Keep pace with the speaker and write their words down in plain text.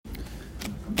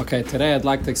Okay, today I'd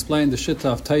like to explain the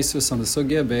shitta of Taisvis on the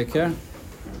Sugya Beker.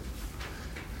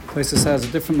 Taisvis has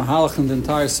a different mahalach in the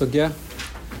entire Sugya.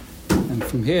 And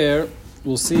from here,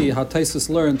 we'll see how Taisvis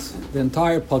learned the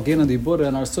entire Palgina di Buddha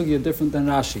and our Sugya different than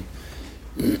Rashi.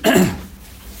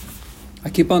 I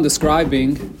keep on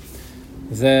describing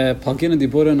the Palgina di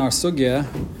Buddha and our Sugya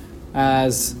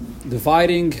as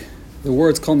dividing the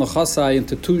words Kol Nachasai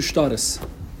into two shtaris.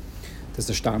 There's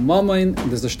the shtar Mamain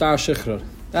and there's the shtar Shichrar.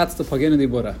 That's the Palgina di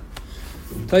Buddha.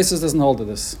 Taisus doesn't hold to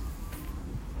this.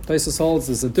 Taisus holds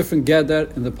there's a different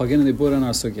geder in the Palgina di Buddha and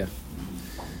our Sugya.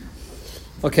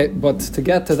 Okay, but to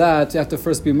get to that, you have to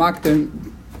first be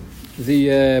makdim the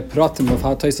pratim of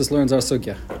how Taisus learns our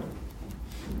Sugya.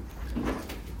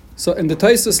 So in the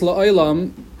Taisus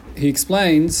La'olam, he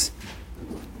explains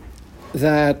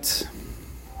that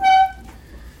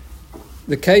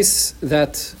the case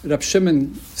that Rab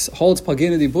Shimon holds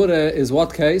Palgina di Buddha is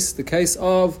what case? The case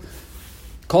of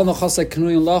Kol Nachasai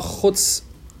Knuyin Lach Chutz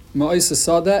Ma'ois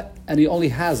Sada, and he only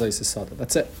has Ois Sada.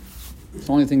 That's it. It's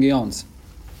the only thing he owns.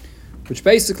 Which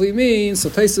basically means, so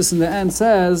Taisus in the end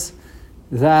says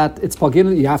that it's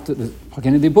Palgina, you have to,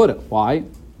 Palgina di Buddha. Why?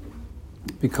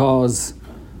 Because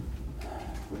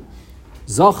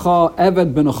Zacha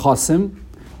Eved ben Chasim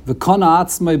V'kona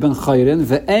atzmai ben chayrin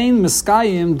ve'ein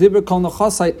miskayim dibur kol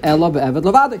nachasai ela be'eved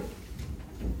levadi.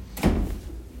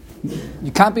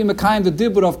 You can't be mekayim the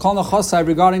dibur of kol nachasai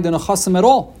regarding the nachasim at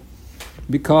all,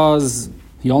 because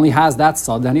he only has that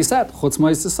sad. And he said chutz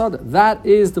ma'is sad. That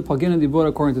is the Palgina di Buddha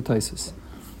according to Taisus.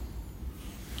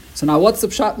 So now, what's the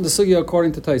pshat in the sugya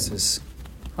according to Taisus?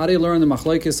 How do you learn the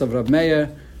machlokes of Rab Meir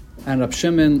and Rab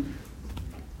Shimon?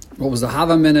 What was the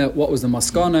hava minute? What was the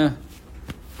maskana?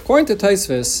 According to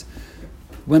Taisvis,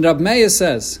 when Rab Meir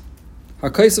says,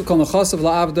 "Hakaisav kol nachasav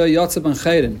la'avda yatzav ben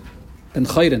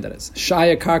chayrin," that is,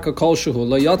 shaya karka kol shuhu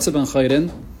la yatzav ben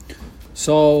chayrin.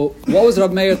 So, what was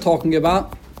Rab Meir talking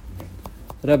about?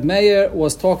 Rab Meir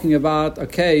was talking about a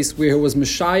case where he was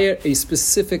mishayir a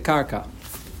specific karka.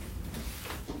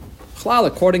 Chlal,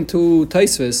 according to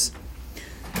Taisvis,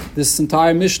 this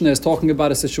entire Mishnah is talking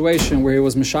about a situation where he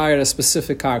was mishayir a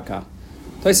specific karka.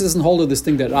 Taisus doesn't hold of this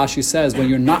thing that Rashi says, when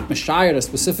you're not Meshayir a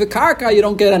specific karka, you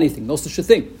don't get anything. No such a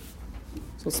thing.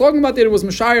 So it's talking about that it was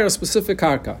Meshayir a specific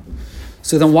karka.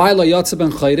 So then why La Yatza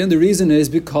ben Chayrin? The reason is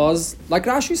because, like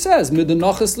Rashi says,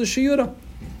 Midanachas l'shiyura.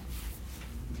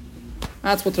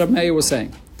 That's what Rab Meir was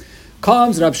saying.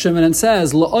 Comes Rab Shimon and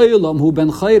says, La'olam hu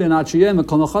ben Chayrin achiyem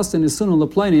kol nachastin isunu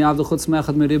l'pleini avda chutz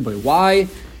mechad meriboy. Why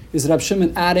is Rab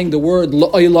Shimon adding the word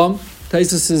La'olam?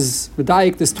 Taisus is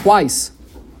medayik this twice.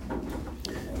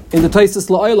 In the Taisus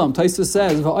La'olam, Taisus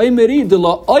says, "V'ayimeri de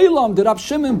La'olam de Rab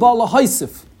Shimon ba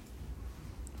lahaisif."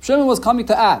 Shimon was coming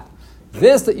to add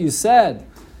this that you said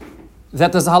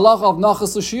that there's a halacha of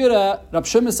nachas l'shiyura. Rab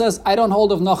Shimon says, "I don't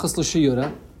hold of nachas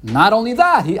l'shiyura." Not only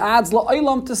that, he adds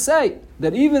La'olam to say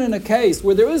that even in a case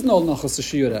where there is no nachas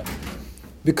l'shiyura,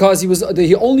 because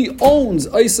he only owns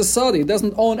Ois Sada, he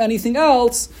doesn't own anything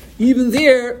else. Even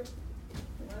there,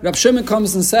 Rab Shimon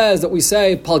comes and says that we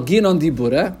say Palgina di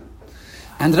Buddha.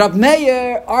 And Rab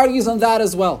Meir argues on that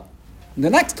as well. In the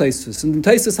next Taisus, in the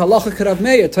Taisus Halacha Rab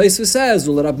Meir, Taisus says,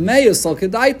 Rab Meir sal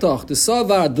kedaitach, the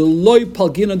savar, the loy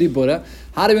Palgina di Buddha.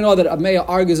 How do we know that Rab Meir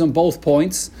argues on both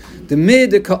points? The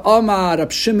mid ka'ama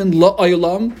Rab Shimon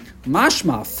la'olam,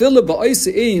 mashma, fila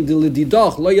ba'oisein, the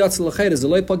lididach, lo yatzel l'cheres, the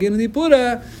loy Palgina di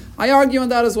Buddha. I argue on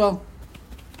that as well.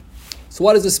 So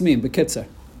what does this mean? Bekitzer.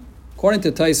 According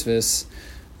to Taisus,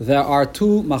 there are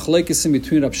two machlekes in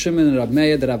between Rab Shimon and Rab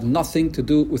Meir that have nothing to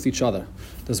do with each other.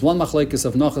 There's one machlekes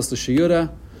of nachas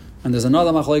l'shiyura, and there's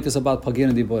another machlekes about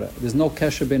Palgina di Buddha. There's no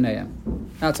kesher b'neihem.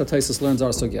 That's how Taisus learns our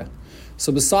sugya.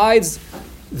 So besides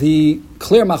the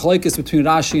clear machlekes between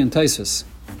Rashi and Taisus,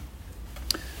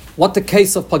 what the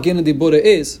case of Palgina di Buddha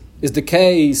is the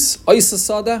case Ois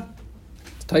Sada,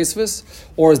 Taisus,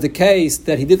 or is the case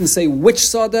that he didn't say which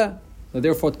Sada, so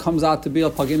therefore it comes out to be a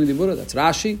Palgina di Buddha? That's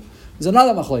Rashi. There's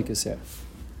another machlokes here.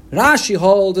 Rashi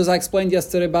holds, as I explained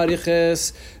yesterday,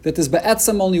 Bariches, that there's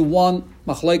be'etzem only one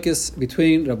machlokes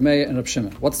between Rab Meir and Rab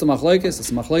Shimon. What's the machlokes? It's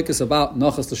a machlokes about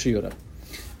nachas l'shiyura.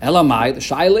 Elamai, the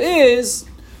shaila is,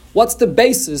 what's the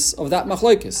basis of that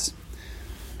machlokes?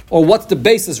 Or what's the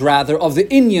basis, rather, of the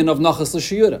inyan of nachas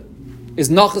l'shiyura? Is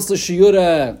nachas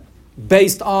l'shiyura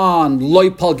based on loy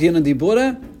palgina di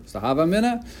Buddha? It's the hava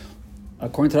minah,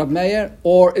 according to Rab Meir,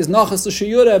 or is nachas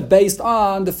l'shiyura based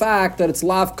on the fact that it's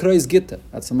lav kreis Gittin?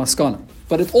 That's a maskana.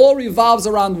 But it all revolves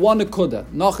around one nekuda,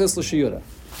 nachas l'shiyura.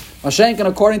 Mashenkin,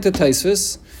 according to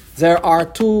Taisvis, there are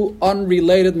two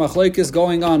unrelated machlekes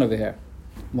going on over here.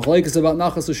 Machlekes about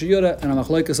nachas l'shiyura and a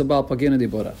machlekes about Palgina di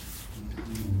Buddha.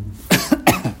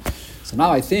 So now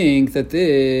I think that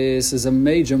this is a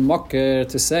major mocker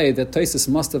to say that Tosfos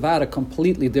must have had a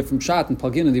completely different shot in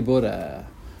Pagina Dibura.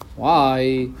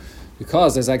 Why?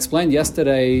 Because, as I explained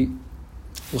yesterday,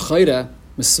 L'chayra,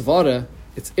 Misvara,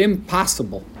 it's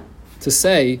impossible to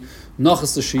say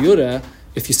Nachas L'Shiyura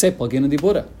if you say Pagina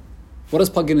Dibura. What does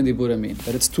Pagina Dibura mean?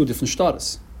 That it's two different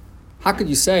stars. How could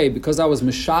you say, because I was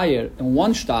Mishayer in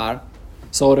one star,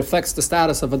 so it affects the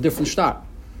status of a different star?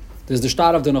 There's the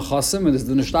star of the Nechasim and there's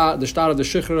the star of the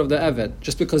Shikhr of the Eved.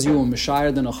 Just because you were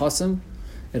Mishayer the Nechasim,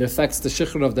 it affects the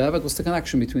Shikhr of the Eved. What's the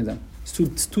connection between them?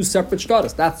 It's two separate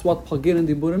stars. That's what Pagina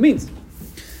Dibura means.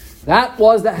 That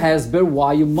was the hesber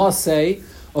why you must say,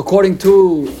 according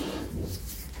to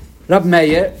Rab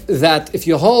Meir, that if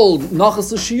you hold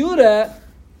Nachas L'Shiyura,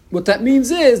 what that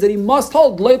means is that he must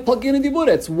hold Lo Pagina Dibura.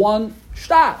 It's one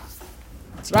star.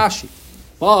 It's Rashi.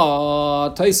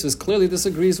 But Tosfos clearly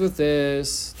disagrees with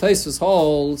this. Tosfos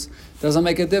holds doesn't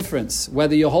make a difference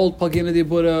whether you hold Pagina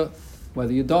Dibura,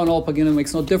 whether you don't hold Pagina,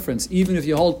 makes no difference. Even if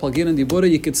you hold Pagina Dibura,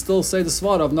 you could still say the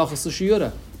svara of Nachas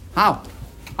L'Shiyura. How?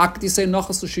 How could you say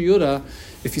Nachas L'Shiyura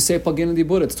if you say Pagina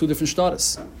Dibura? It's two different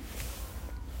status.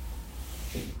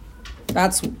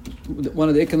 That's one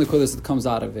of the Ikon Nekudas that comes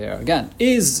out of there. Again,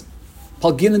 is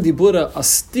Pagina Dibura a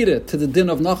stira to the din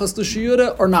of Nachas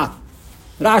L'Shiyura or not?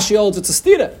 Rashi holds it's a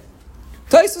stira.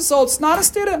 Tosfos holds it's not a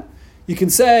stira. You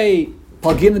can say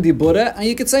Pagina Dibura and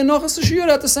you can say Nachas L'Shiyura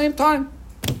at the same time.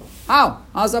 How?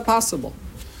 How is that possible?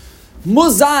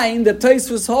 Muzayin that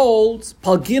Tosfos holds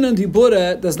Pagina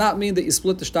Dibura does not mean that you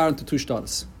split the star into two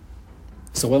stars.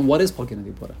 So what is Pagina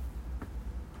Dibura?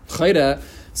 Chayra,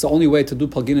 it's the only way to do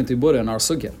Pagina Dibura in our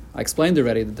sugya. I explained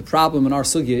already that the problem in our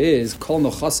sugya is Kol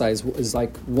Nechasa is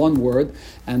like one word,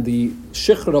 and the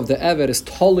Shikhr of the Eved is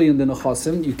totally in the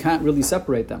Nechasim. You can't really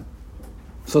separate them.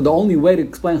 So the only way to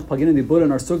explain Pagina Dibura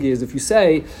in our sugya is if you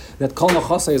say that Kol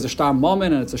Nechasa is a star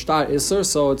moment and it's a star Isser,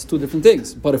 so it's two different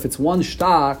things. But if it's one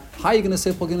star, how are you going to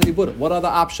say Pagina Dibura? What other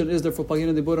option is there for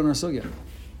Pagina Dibura in our sugya?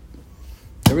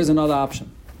 There is another option.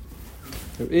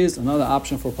 There is another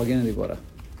option for Pagina Dibura.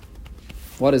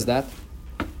 What is that?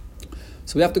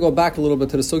 So we have to go back a little bit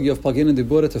to the sugya of Pagina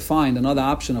Dibura to find another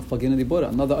option of Pagina Dibura,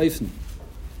 another eifn.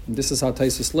 And this is how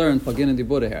Tosfos learned Pagina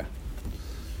Dibura here.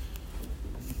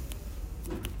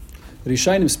 The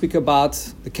Rishayim speak about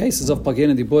the cases of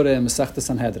Pagina Dibura in Masechta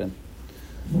Sanhedrin.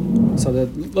 So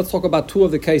let's talk about two of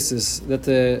the cases that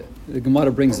the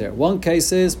Gemara brings there. One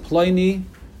case is Pliny.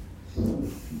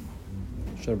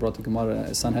 Should have brought the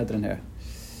Gemara Sanhedrin here.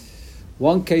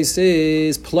 One case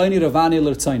is Pliny Ravani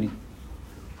L'Rtzaini.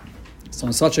 So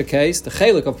in such a case, the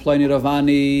chelik of Pliny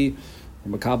Ravani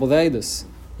were Makabel Vedas.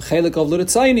 The chelik of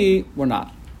L'Rtzaini were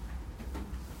not.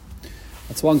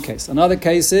 That's one case. Another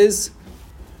case is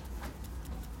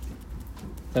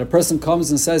that a person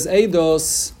comes and says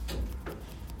Eidos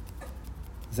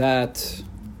that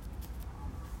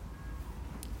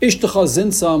Ishtecha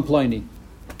Zinsa and Pliny.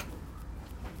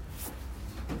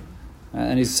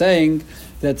 And he's saying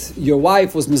that your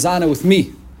wife was mizana with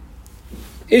me.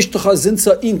 Ishtecha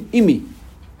zinsa in imi.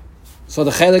 So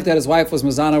the chelik that his wife was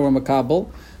mizana were makabel.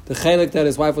 The chelik that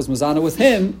his wife was mizana with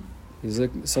him, he's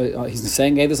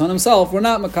saying Eidos on himself, we're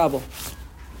not makabel.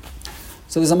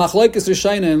 So there's a machlokes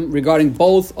Rishayim regarding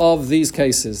both of these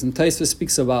cases. And Tosfos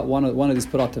speaks about one of these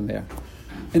paratim here.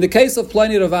 In the case of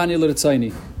Pliny Ravani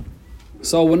L'Rtzaini,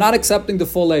 so we're not accepting the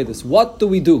full Eidos. What do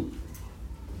we do?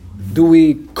 Do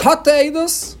we cut the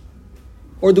Eidos?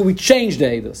 Or do we change the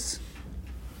Eidos?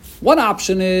 One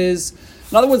option is,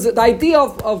 in other words, the idea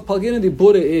of Pagina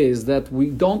Dibura is that we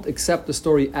don't accept the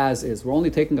story as is. We're only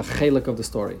taking a chelik of the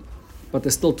story. But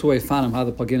there's still two efanim how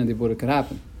the Pagina Dibura could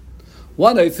happen.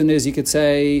 One eifin is you could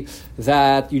say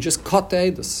that you just cut the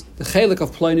Eidos. The chelik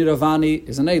of Pliny Ravani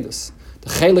is an Eidos.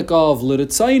 The chelik of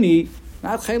L'Rtzaini,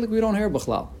 that chelik we don't hear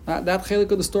b'chlal. That chelik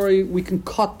of the story we can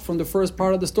cut from the first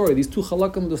part of the story. These two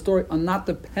chalakim of the story are not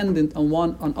dependent on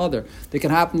one on other. They can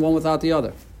happen one without the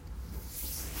other.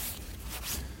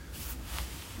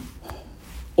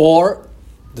 Or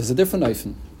there's a different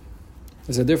eifin.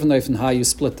 There's a different eifin how you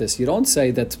split this. You don't say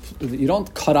that, you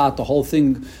don't cut out the whole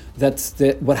thing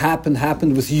that what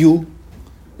happened with you.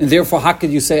 And therefore, how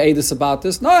could you say Eidos about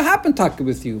this? No, it happened taka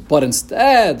with you. But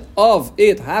instead of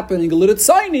it happening a little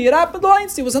tiny, it happened to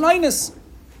Einstein. It was an Einus.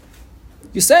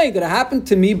 You say that it happened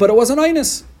to me, but it was an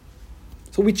Einus.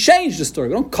 So we change the story.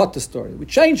 We don't cut the story. We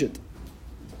change it.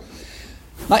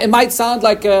 Now, it might sound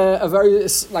like a very,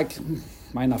 like,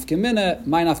 my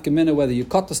nafkamina, whether you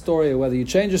cut the story or whether you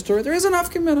change the story. There is an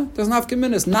nafkamina. There's an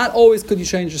nafkamina. It's not always could you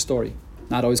change the story.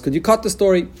 Not always could you cut the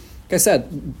story. Like I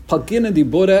said, Pagina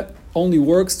Dibura only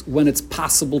works when it's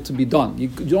possible to be done. You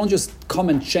don't just come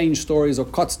and change stories or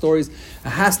cut stories. It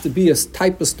has to be a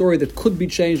type of story that could be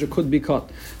changed or could be cut.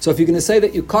 So if you're going to say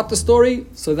that you cut the story,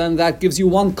 so then that gives you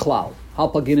one klal, how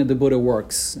Pagina Dibura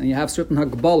works. And you have certain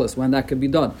hagbalas when that can be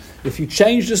done. If you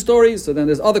change the story, so then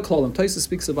there's other klalim. Taisa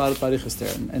speaks about it Parichas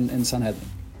there in Sanhedrin.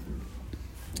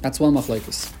 That's one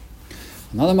machlekes.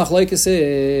 Another machlekes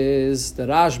is the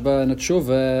Rashba and the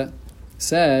Tshuva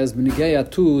says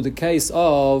b'nigeya to the case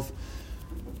of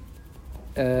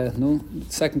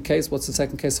second case. What's the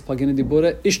second case of Pagina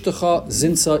Dibura? Ishtacha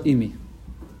zinsa imi.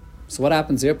 So what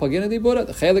happens here? Pagina Dibura,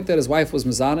 the chelik that his wife was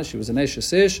mezana, she was an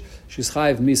eshes ish, she's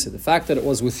chayiv misa. The fact that it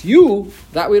was with you,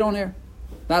 that we don't hear.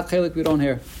 That chelik we don't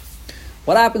hear.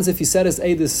 What happens if he said his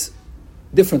edus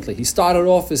differently? He started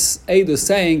off his edus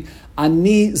saying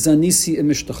ani zanisi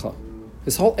imishtacha.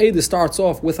 His whole edus starts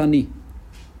off with ani.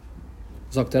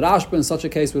 Zok Rashba, in such a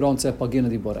case we don't say Pagina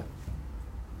Dibura.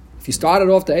 If you started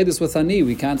off the edus with ani,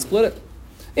 we can't split it.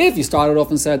 If you started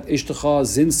off and said Ishtacha,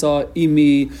 Zinsa,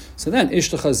 Imi, so then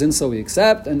Ishtacha, Zinsa we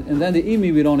accept, and then the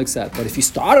Imi we don't accept. But if you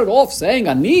started off saying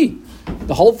Ani,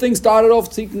 the whole thing started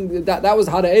off thinking that was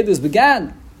how the edus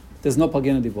began, there's no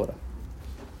Pagina Dibura.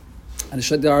 And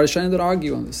there are Rishonim that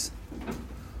argue on this.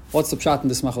 What's the pshat in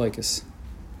this machlokes?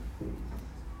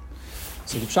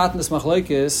 So the pshat in this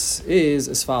machlokes is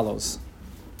as follows.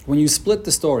 When you split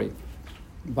the story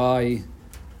by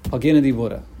Pagina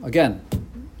Dibura, again,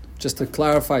 just to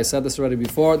clarify, I said this already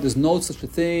before, there's no such a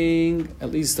thing,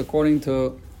 at least according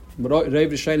to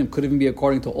Reiv Rishonim, could even be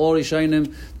according to all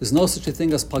Rishonim, there's no such a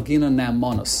thing as Pagina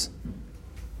Ne'amanos.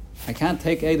 I can't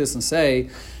take edus and say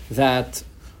that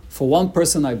for one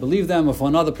person I believe them, or for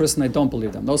another person I don't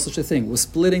believe them. No such a thing. We're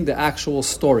splitting the actual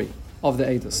story of the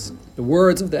edus, the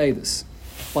words of the edus.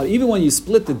 But even when you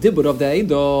split the dibur of the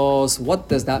edus, what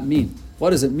does that mean?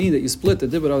 What does it mean that you split the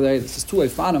dibur of the edus? There's two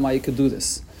efanim how you could do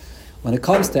this. When it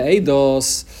comes to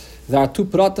edus, there are two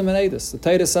pratim in edus. The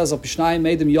Torah says, "Apishnayim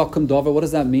edim yokem dover." What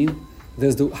does that mean?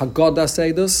 There's the Haggadas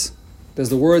edus. There's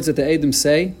the words that the edim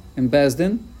say in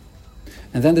Bezdin,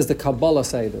 and then there's the Kabbalah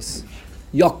edus.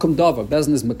 Yokem dover.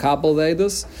 Bezdin is Mekabel the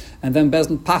edus, and then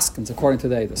Bezdin paskins according to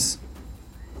the edus.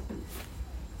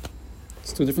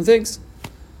 It's two different things.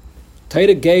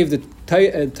 Torah gave the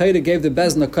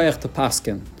Bezdin a koyach to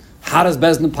paskin. How does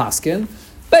Bezdin paskin?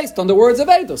 Based on the words of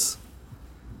edus.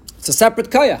 It's a separate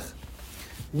koyach.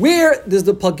 Where does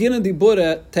the Pagina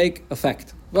Dibura take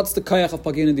effect? What's the koyach of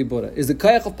Pagina Dibura? Is the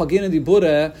koyach of Pagina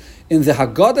Dibura in the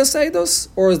Haggadah edus,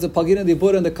 or is the Pagina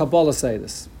Dibura in the Kabbalah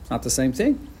edus? It's not the same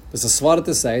thing. There's a svara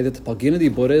to say that the Pagina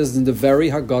Dibura is in the very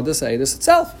Haggadah edus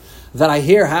itself. That I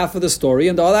hear half of the story,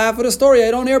 and the other half of the story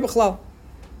I don't hear b'chlal.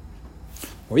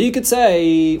 Or you could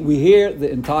say, we hear the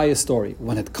entire story.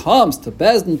 When it comes to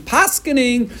Bezdin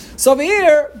paskening, so over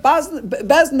here,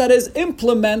 Bezdin that is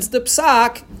implements the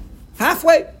psak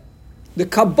halfway. The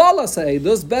Kabbalah say,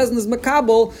 this Bezdin is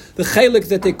makabel, the chelik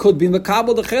that they could be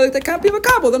makabel, the chelik they can't be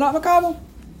makabel, they're not makabel.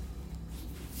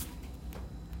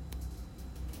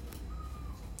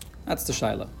 That's the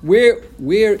shaila.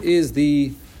 Where is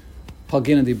the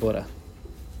Pagina Dibura?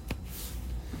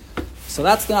 So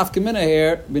that's the nafkamina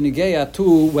here, b'nigeya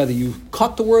to whether you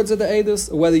cut the words of the edus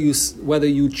or whether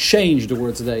you change the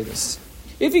words of the edus.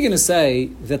 If you're going to say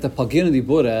that the Pagina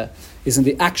Dibura is in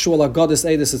the actual Haggadah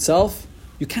edus itself,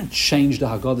 you can't change the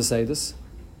Haggadah edus.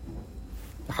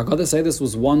 The Haggadah edus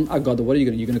was one Haggadah. What are you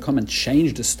going to? You're going to come and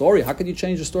change the story? How could you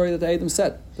change the story that the Edom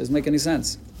said? Doesn't make any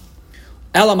sense.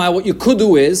 Elamai, what you could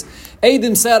do is,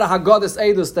 Edom said a Haggadah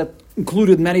edus that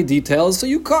included many details, so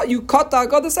you cut the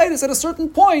Haggadah edus at a certain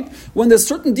point when there's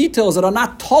certain details that are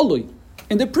not totally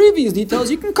in the previous details,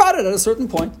 you can cut it at a certain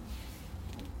point.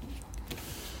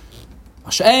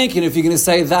 And if you're going to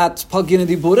say that Pagina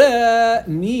Dibura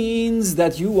means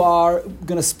that you are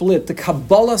going to split the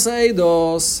Kabbalah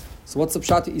edus, so what's the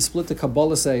pshat? You split the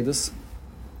Kabbalah edus.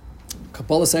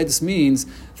 Kabbalah edus means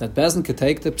that Bezdin could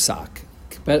take the psak.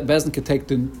 Bezdin could take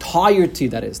the entirety,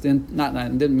 that is, didn't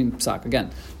mean psak,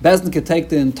 again. Bezdin could take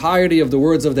the entirety of the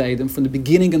words of the Edom from the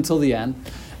beginning until the end,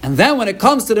 and then when it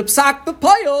comes to the psak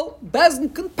b'poil,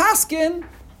 Bezdin can paskin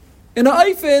in a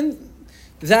eifin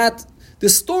that the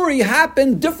story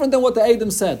happened different than what the Edom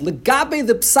said. Legabe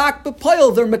the psak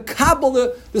b'poil, they're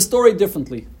mekabel the story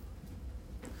differently.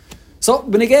 So,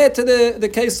 b'negei to the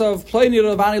case of Pliny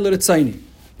Ravani L'Ritzaini,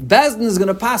 Bezdin is going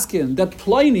to paskin that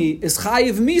Pliny is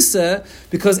chayiv misa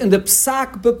because in the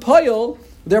psak b'poil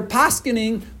they're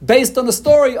paskening based on the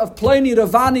story of Pliny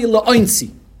Ravani L'Oinsi.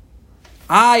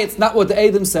 It's not what the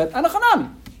Edom said. And the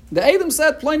Chanami, the Edom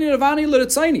said Pliny Ravani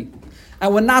L'Ritzaini.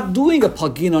 And we're not doing a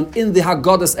Paginon in the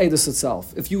Haggadah's Eidos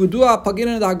itself. If you would do a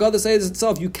Paginon in the Haggadah's Eidos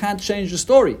itself, you can't change the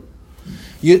story.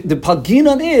 The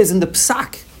Paginon is in the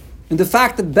Psak, in the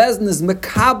fact that Bezdin is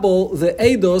Mekabel, the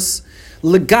Eidos,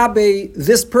 Legabe,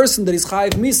 this person that is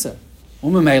Chayiv Misa.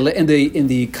 In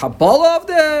the Kabbalah of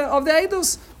the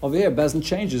Eidos, over here, Bezdin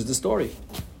changes the story.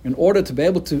 In order to be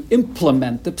able to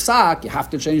implement the Psak, you have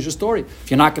to change the story.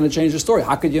 If you're not going to change the story,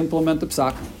 how could you implement the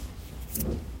Psak?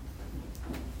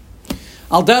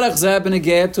 Al derech zeh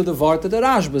benegeh to the word that the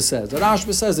Rashba says. The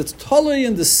Rashba says it's totally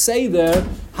in the Seder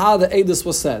how the Eidos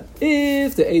was said.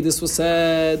 If the Eidos was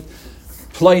said,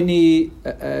 Ploini,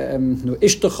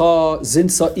 Ishtacha,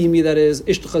 Zinsa, Imi, that is,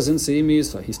 Ishtacha, Zinsa, Imi,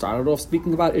 so he started off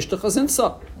speaking about Ishtacha,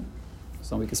 Zinsa.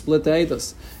 So we can split the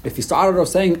Eidos. If he started off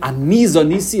saying, Ani,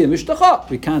 Zanisi, Ishtacha,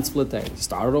 we can't split the Eidos. He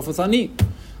started off with Ani.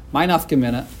 My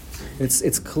nafkemina.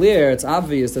 It's clear, it's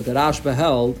obvious that the Rashba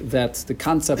held that the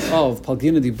concept of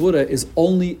Palgina Dibura is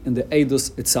only in the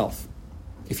Eidos itself.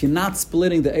 If you're not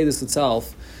splitting the Eidos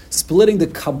itself, splitting the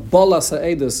Kabbalah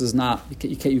Eidos is not,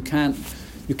 you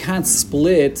can't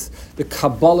split the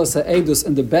Kabbalah Eidos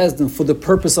and the Bezdin for the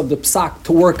purpose of the Psak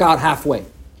to work out halfway.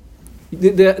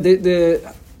 The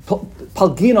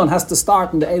Palginon has to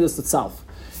start in the Eidos itself.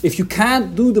 If you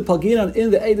can't do the Palginon in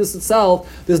the Eidos itself,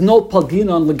 there's no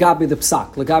Palginon legabi the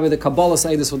Psak, legabi the Kabbalah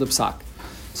Eidos for the Psak.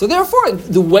 So therefore,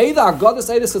 the way the Haggadah's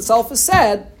Eidos itself is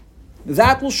said,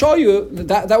 that will show you,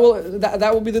 that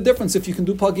will be the difference if you can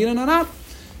do Palginon or not.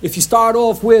 If you start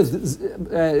off with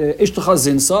Ishtacha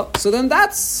Zinsa, so then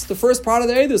that's the first part of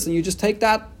the Eidos, and you just take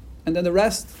that, and then the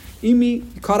rest, Imi,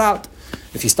 you cut out.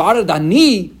 If you started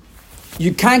Ani,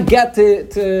 you can't get to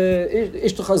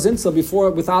Ishtacha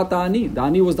Zinsa without the Ani. The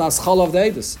Ani was the Aschal of the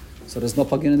Eidos. So there's no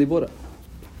Pagina Dibura.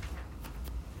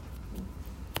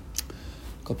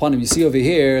 Kalpanim, you see over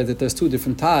here that there's two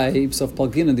different types of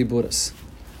Pagina Diburas.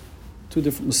 Two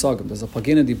different Musagim. There's a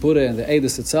Pagina Dibura in the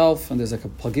Eidos itself, and there's a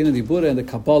Pagina Dibura in the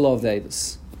Kabbalah of the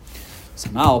Eidos. So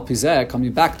now, Pizeh,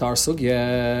 coming back to our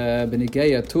Sugya,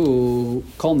 Benigeya to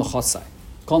Kol Nechosai.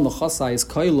 Kol Nechosai is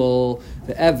Kailol,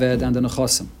 the Eved, and the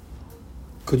Nechosim.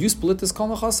 Could you split this Kol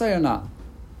Nechosai or not?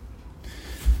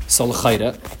 So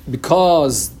l'chayra,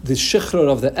 because the shikhr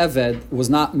of the Eved was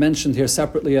not mentioned here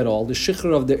separately at all. The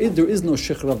shikhr of there is no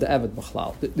shikhr of the Eved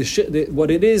b'chlal.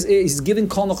 What it is he's giving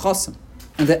Kol Nechosim,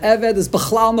 and the Eved is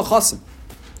b'chlal Nechosim.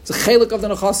 It's a chelik of the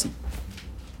Nechosim.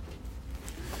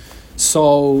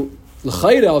 So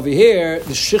l'chayra over here,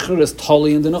 the shikhr is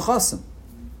totally in the Nechosim.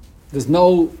 There's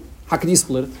no. How can you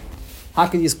split it? How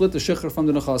can you split the shikhr from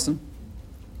the Nechosim?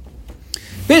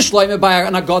 Bishloime by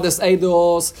an Haggadah's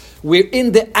Eidos, we're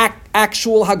in the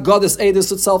actual Haggadah's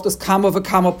Eidos itself. There's kama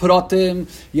v'kama pratim.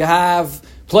 You have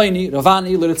Ploini,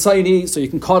 Ravani, Liritzaini, so you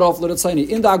can cut off Liritzaini.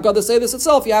 In the Haggadah's Eidos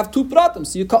itself, you have two pratim,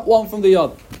 so you cut one from the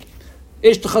other.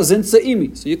 Ishtacha Zinsa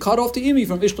Imi, so you cut off the Imi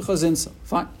from Ishtacha Zinsa.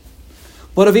 Fine.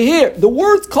 But over here, the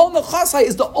word Kol Nechasai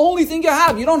is the only thing you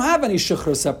have. You don't have any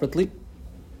shikhr separately.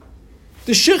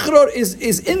 The shikhr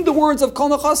is in the words of Kol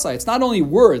Nechasai. It's not only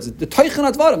words. The Teichen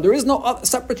Advarim. There is no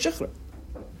separate shikhr.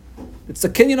 It's the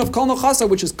kinyan of Kol Nechasai,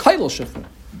 which is Kailol shikhr.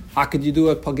 How could you do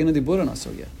a Pagina Dibura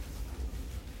Nasogya?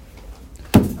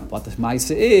 But the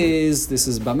Maisa is, this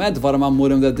is Bamed Dvarim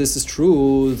Amurim, that this is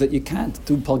true, that you can't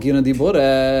do Pagina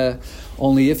Dibura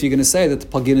only if you're going to say that the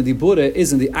Pagina Dibura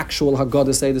is in the actual Haggadah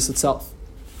Eidos itself.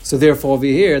 So therefore, over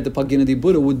here, the Pagina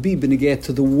Dibura would be benegeh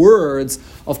to the words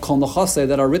of Kol Nechasai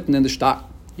that are written in the Shtar.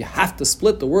 You have to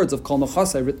split the words of Kol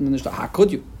Nechasai written in the Shtar. How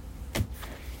could you?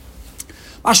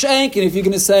 Mashenkin, if you're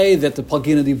going to say that the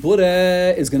Pagina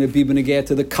Dibura is going to be benegeh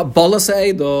to the Kabbalah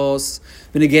Eidos,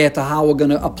 benegeh to how we're going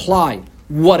to apply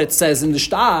what it says in the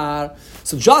Shtar.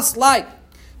 So just like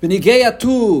benegeh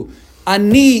to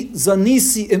Ani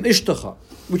Zanisi im Ishtacha,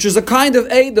 which is a kind of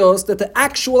Eidos that the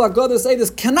actual Haggadah's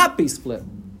Eidos cannot be split.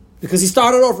 Because he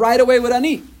started off right away with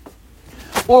Ani.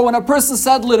 Or when a person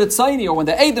said Liritzaini, or when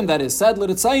the Eidim that is said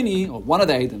Liritzaini, or one of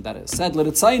the Eidim that is said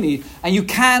Liritzaini, and you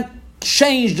can't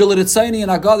change the Liritzaini in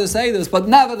Haggadah's Eidos, but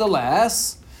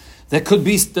nevertheless, there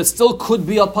still could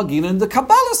be a Pagina in the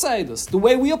Kabbalah Eidos, the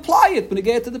way we apply it, when you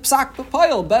get to the Psak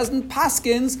Papayel, Bezdin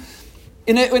Paskins,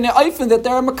 in a Eifin that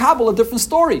they're a Makabal, a different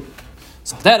story.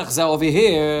 So derech zeh over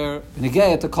here, when you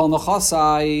get to Kol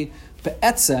Nechasai,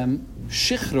 be'etzem,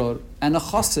 Shichror and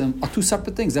Nechasim are two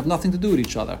separate things. They have nothing to do with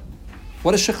each other.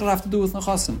 What does Shichror have to do with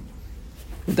Nechasim?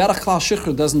 Derech klal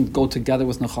Shichror doesn't go together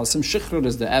with Nechasim. Shichror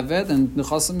is the Eved and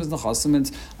Nechasim is Nechasim. And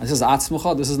this is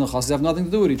Atzmucha, this is Nechasim. They have nothing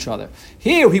to do with each other.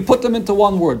 Here, he put them into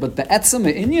one word. But be'etzem,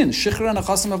 Inyan, Shichror and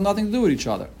Nechasim have nothing to do with each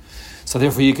other. So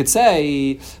therefore you could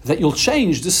say that you'll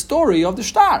change the story of the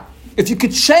star. If you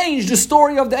could change the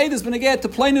story of the Eidos Beneged to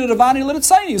Plain Ravani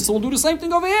L'Ritzayni, so we'll do the same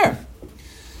thing over here.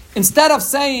 Instead of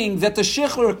saying that the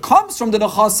Shechur comes from the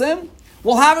Nechasim,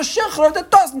 we'll have a Shechur that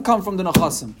doesn't come from the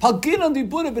Nechasim. Pagin on the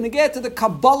Buddha Beneged to the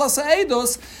Kabbalah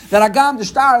Eidos, that Agam the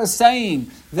Star is saying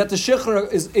that the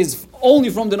Shechur is only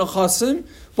from the Nechasim,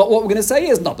 but what we're going to say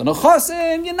is, not the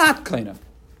Nechasim, you're not kind of.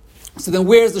 So then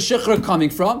where's the Shechur coming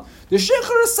from? The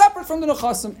Shechur is separate from the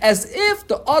Nechasim, as if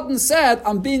the Adon said,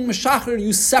 I'm being Meshacher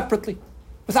you separately,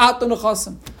 without the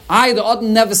Nechasim. The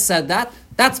Adon never said that.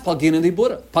 That's Pagina di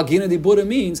Buddha. Pagina di Buddha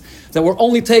means that we're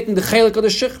only taking the chelik of the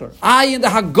Shechur. In the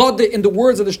Haggadah, in the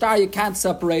words of the Shtar, you can't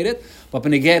separate it. But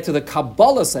when you get to the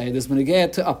Kabbalah say this, when you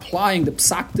get to applying the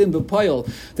Psaktim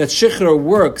B'Poyel, that Shechur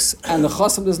works and the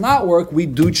Chasim does not work, we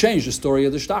do change the story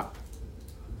of the Shtar.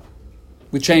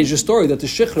 We change the story that the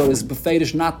Shechur is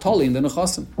befedish not totally in the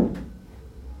Nechasim.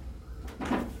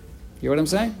 You hear what I'm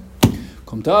saying?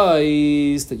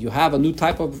 Is that you have a new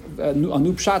type of a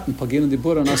new pshat in Pagin and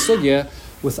Dibur and Asugya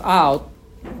without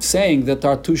saying that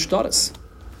there are two shtaras.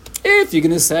 If you're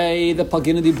going to say that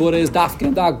Pagin and Dibur is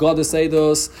Dafkin, that God is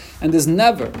Eidos, and there's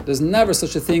never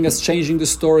such a thing as changing the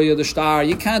story of the star.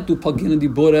 You can't do Pagin and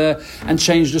Dibur and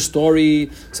change the story.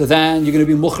 So then you're going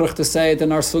to be mukhrach to say it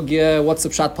in our sugya. What's the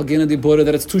pshat Pagin and Dibur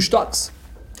that it's two shtaras?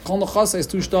 Kol Nechasa is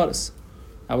two shtaras.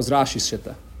 That was Rashi's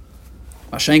shitta.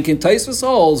 Mashenkin Taisvus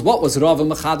holds, what was Rava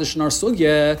Machadish in our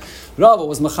sugya? Rava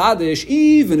was Machadish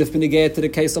even if we get to the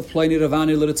case of Pliny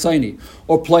Ravani L'Ritzayni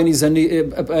or Pliny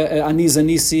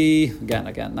Anizanisi,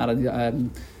 again, not Ishtcha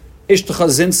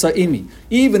Zinsa Imi.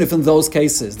 Even if in those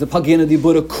cases the Pagina di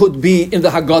Buddha could be in the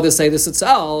Haggadah Seidus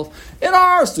itself, in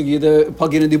our sugya the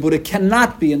Pagina di Buddha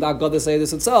cannot be in the Haggadah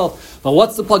Seidus itself. But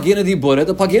what's the Pagina di Buddha?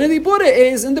 The Pagina di Buddha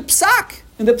is in the Psak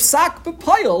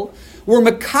B'Poyel. We're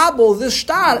mekabel this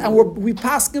shtar, and we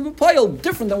pass in b'poyel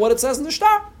different than what it says in the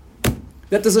shtar.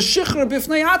 That there's a shichra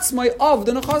b'fnei atzmai of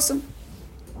the nechasim.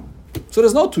 So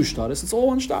there's no two shtaris; it's all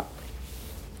one shtar.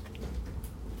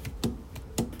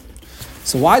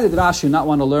 So why did Rashi not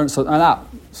want to learn? So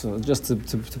just to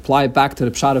apply it back to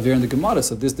the pshat of here in the Gemara.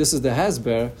 So this is the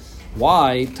hezber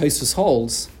why Tosfos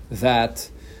holds that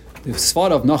the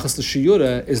svara of nachas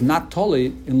l'shiyura is not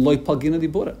totally in loy pagina di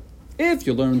Buddha. If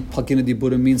you learn Pagina di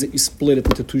Buddha means that you split it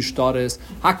into two shtaris,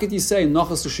 how could you say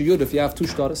Nachas L'Shiyud if you have two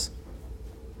shtaris?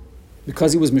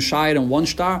 Because he was Mishayed in one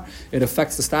shtar, it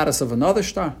affects the status of another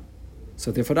shtar.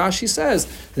 So therefore Rashi says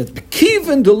that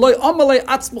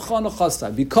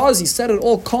because he said it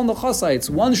all Kol Nechasa, it's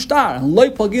one shtar, and Loi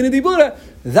Pagina di Buddha,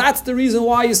 that's the reason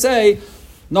why you say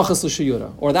Nachas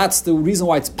L'Shiyud, or that's the reason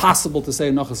why it's possible to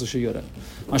say Nachas L'Shiyud.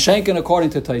 Mashenkin,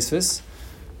 according to Tosfos,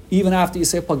 even after you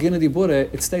say Pagina di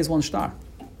Buddha, it stays one star.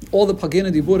 All the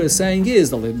Pagina di Buddha is saying is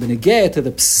that when you get to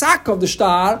the psak of the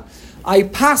star, I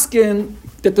paskin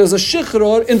that there's a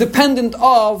shichror independent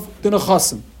of the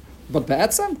nechasim. But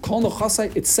be'etzem, Kol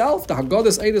Nechasai itself, the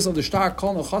Haggadah Eidos of the star,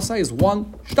 Kol Nechasai is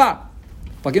one star.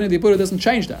 Pagina di Buddha doesn't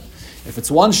change that. If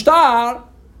it's one star,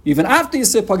 even after you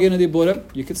say Pagina di Buddha,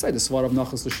 you could say the svar of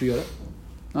Nachas L'Shiyura,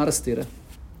 not a stira.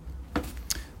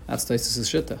 That's Tosfos'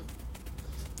 shitta.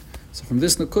 So from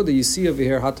this Nakuda, you see over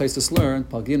here how Tosfos learned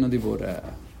Pagina di Buddha.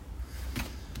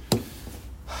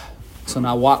 So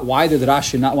now, why did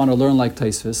Rashi not want to learn like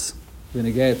Tosfos? When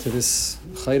you get to this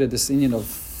inyan of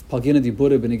Pagina di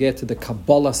Buddha, when you get to the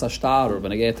Kabbalah Sashtar, or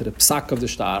when you get to the Psak of the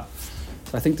Shtar,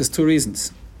 so I think there's two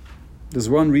reasons. There's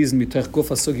one reason mitech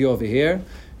Gufa Sugi over here, and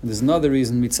there's another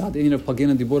reason mitzad inyan of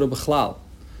Pagina di Buddha b'chlal.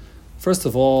 First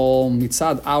of all,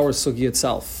 mitzad our sugi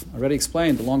itself. I already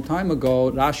explained a long time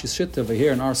ago, Rashi's shit over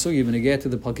here in our sugi, when you get to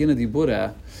the Pagina di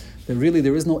Buddha, that really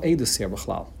there is no edus here,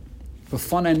 b'chlal.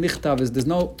 B'fanei nichtav is, there's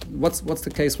no, what's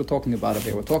the case we're talking about over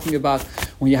here? We're talking about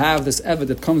when you have this eved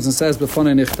that comes and says,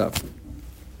 b'fanei nichtav.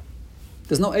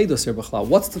 There's no edus here, b'chlal.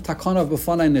 What's the takana of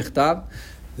b'fanei nichtav?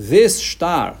 This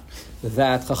shtar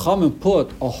that Chachamim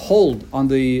put a hold on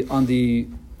the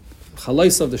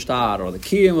chalais of the shtar, or the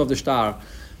kiyum of the shtar,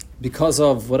 because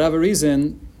of whatever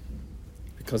reason,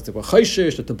 because they were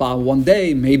chayshish, that the Baal one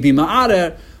day may be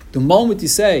ma'arer, the moment you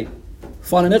say,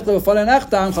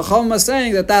 Chacham is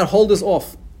saying that hold is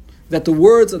off. That the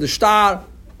words of the shtar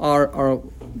are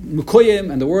mukuyim,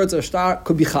 and the words of the shtar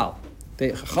could be chal.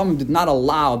 The Chacham did not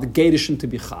allow the gedishin to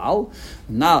be chal.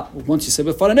 Now, once you say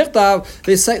b'fana nichtav,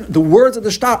 they say the words of the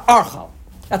shtar are chal.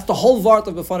 That's the whole vart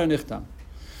of b'fana nichtav.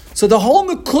 So the whole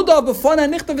Nekuda b'fanei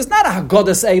nichtav is not a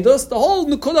Haggadah Eidos. The whole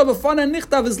Nekuda b'fanei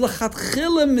nichtav is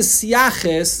lechatchila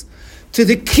misyaches to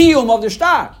the kiyum of the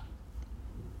shtar.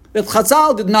 That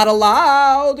Chazal did not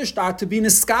allow the shtar to be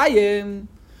niskayim.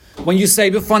 When you say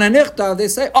b'fana nichtav, they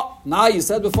say, oh, now you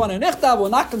said b'fana nichtav, we're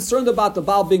not concerned about the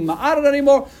Baal being ma'arid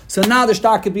anymore, so now the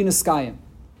shtar could be niskayim.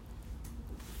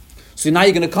 So now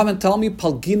you're going to come and tell me,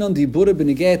 palginon dibura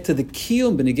b'negeh to the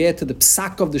kiyum, b'negeh to the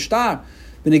psak of the shtar,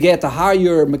 b'negeh to how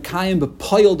you're mekayim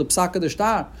b'poil the psak of the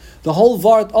shtar. The whole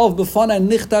vart of b'fana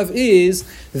nichtav is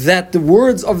that the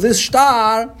words of this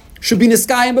shtar should be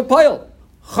niskayim b'poil.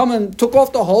 Chaman took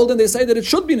off the hold and they say that it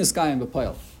should be niskayim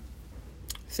b'poil.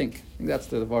 I think that's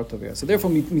the vart of here. So therefore,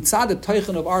 mitzad the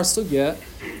teichen of our sugya,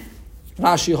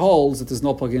 Rashi holds that there's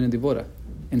no palginon dibura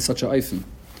in such a oifen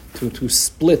to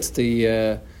split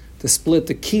the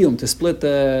kiyum, to split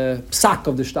the psak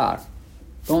of the shtar.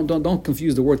 Don't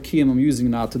confuse the word kiyum I'm using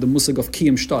now to the musig of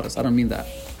kiyum shtaras. I don't mean that.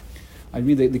 I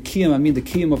mean the kiyum. I mean the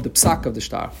kiyum of the psak of the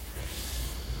shtar.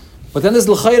 But then there's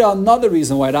l'chayra another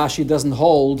reason why Rashi doesn't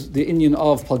hold the inyan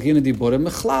of palginon dibura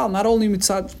mechlal. Not only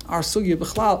mitzad our sugya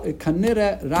b'chlal,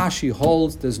 kanira Rashi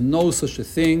holds there's no such a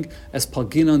thing as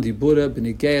palginon dibura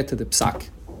b'negeh to the psak.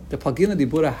 The palginon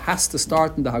dibura has to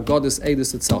start in the Haggadah's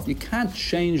Eidos itself. You can't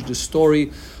change the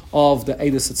story of the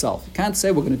Eidos itself. You can't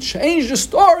say we're going to change the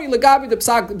story legabi the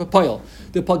psak b'poil.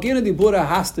 The palginon dibura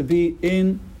has to be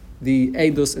in the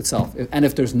Eidos itself. And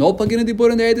if there's no palginon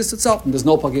dibura in the Eidos itself, then there's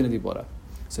no palginon dibura.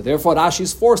 So therefore Rashi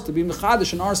is forced to be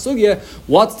mechadish in our sugya.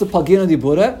 What's the palginon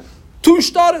dibura? Two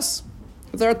shtaris.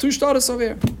 There are two shtaris over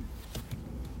here.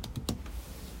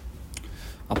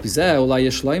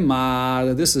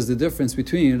 This is the difference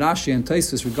between Rashi and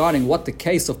Tosfos regarding what the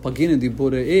case of palginon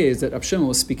dibura is that Rab Shimon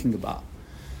was speaking about.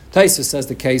 Tosfos says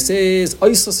the case is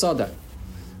oisa sada.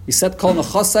 He said kol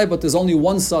nachasai, but there's only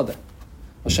one sada.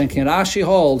 Mashenkin Rashi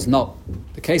holds no.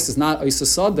 The case is not oisa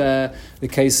sada. The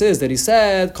case is that he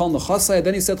said kol nachasai,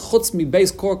 then he said chutz mi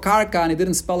beis kor karka, and he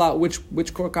didn't spell out which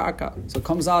kor karka. So it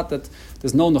comes out that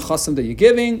there's no nechasim that you're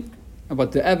giving,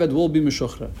 but the eved will be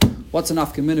meshuchra. What's an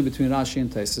afkamina between Rashi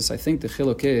and Tosfos? I think the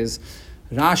chiluk is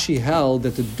Rashi held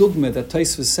that the dugma that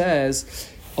Tosfos says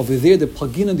over there, the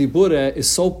palginon dibura is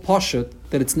so poshut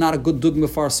that it's not a good dugma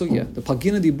for our sugya. The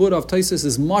palginon dibura of Tosfos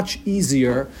is much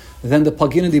easier than the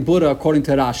palginon dibura according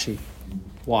to Rashi.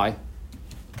 Why?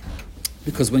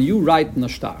 Because when you write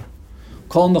nashtar,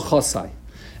 kol nechosai,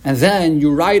 and then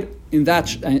you write in that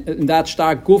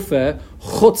shtar gufe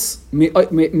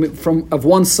chutz from of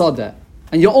one sada,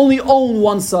 and you only own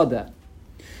one sada.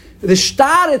 The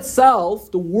shtar itself,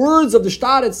 the words of the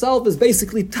shtar itself, is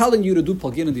basically telling you to do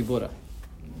palginon dibura.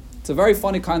 It's a very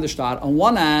funny kind of shtar. On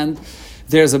one hand,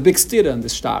 there's a big stira in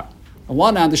this shtar. On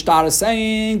one hand, the shtar is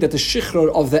saying that the shichror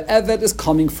of the eved is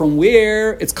coming from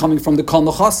where? It's coming from the kol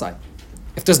nechasai.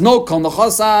 If there's no kol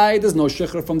nechasai, there's no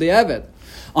shichror from the eved.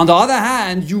 On the other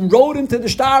hand, you wrote into the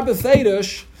shtar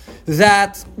befeirush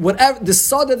that whatever the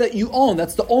sada that you own,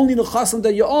 that's the only nechasim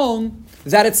that you own,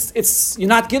 that it's you're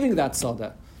not giving that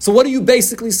sada. So what are you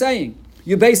basically saying?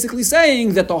 You're basically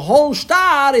saying that the whole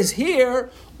shtar is here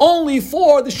only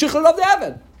for the shichr of the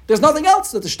eved. There's nothing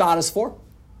else that the shtar is for.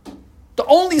 The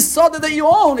only sada that you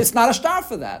own, it's not a shtar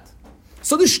for that.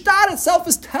 So the shtar itself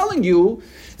is telling you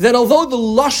that although the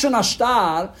lashon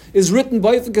ashtar is written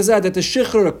by the gazette that the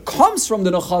shichr comes from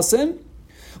the nechasim,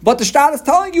 but the shtar is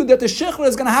telling you that the shichr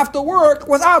is going to have to work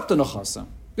without the nechasim,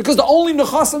 because the only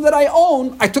nechasim that I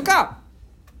own, I took out.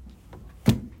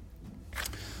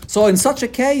 So in such a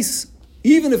case,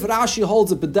 even if Rashi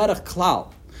holds a bederach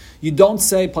klal, you don't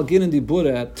say palginon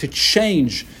dibura to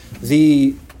change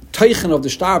the teichen of the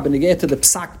shtar b'negeh to the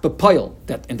psak b'poil.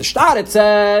 That in the shtar it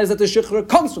says that the shichr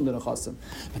comes from the nechasim.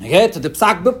 B'negeh to the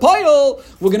psak b'poil,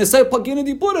 we're going to say palginon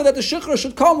dibura that the shichr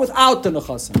should come without the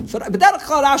nechasim. So b'derech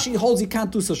klal Rashi holds you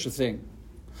can't do such a thing.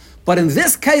 But in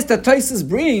this case that Tosfos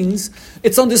brings,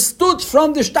 it's understood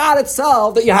from the shtar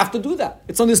itself that you have to do that.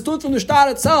 It's understood from the shtar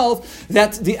itself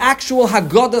that the actual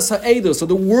Haggadah ha'edos, so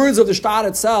the words of the shtar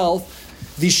itself,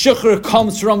 the shichr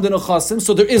comes from the nechasim,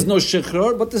 so there is no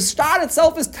shichr, but the shtar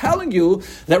itself is telling you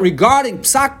that regarding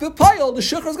psak b'poil, the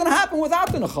shichr is going to happen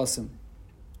without the nechasim.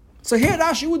 So here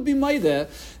Rashi would be maida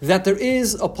that there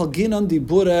is a palginon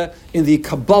dibura in the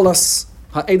Kabbalah's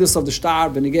ha'edos of the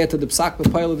shtar, b'negeh to the psak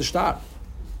b'poil of the shtar.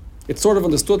 It's sort of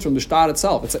understood from the shtar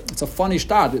itself. It's a funny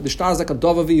shtar. The shtar is like a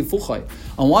dova v'yifuchay.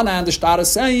 On one hand, the shtar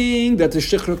is saying that the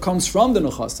shichr comes from the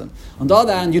nechasim. On the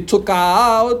other hand, you took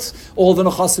out all the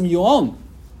nechasim you own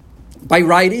by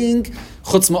writing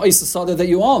chutz ma'isa sada that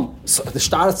you own. So the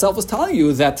shtar itself is telling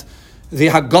you that the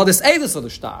Haggadah's Eidos of the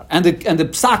shtar and the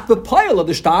psak b'poil of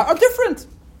the shtar are different.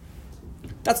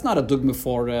 That's not a dugma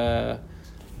for the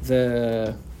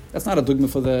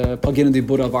palginon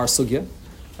dibura of our sugya.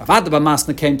 Rav Adda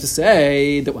Masna came to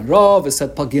say that when Rav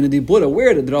said Pagina di Buddha,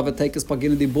 where did Rav take his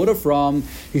Pagina di Buddha from?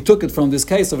 He took it from this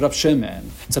case of Rab Shimon.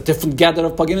 It's a different gather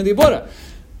of Pagina di Buddha.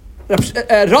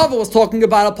 Rav was talking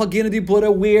about a Pagina di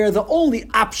Buddha where the only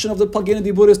option of the Pagina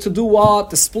di Buddha is to do what?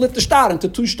 To split the star into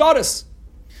two staras.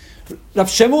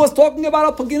 Rav Shimon was talking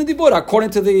about a Pagina di Buddha.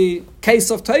 According to the case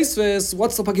of Taisvis,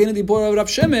 what's the Pagina di Buddha of Rav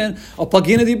Shimon? A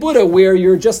Pagina di Buddha where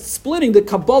you're just splitting the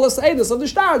Kabbalah's Eidos of the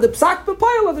star, the Psak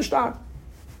B'Payil of the star.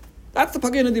 That's the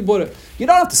Pagina di Buddha. You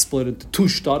don't have to split it into two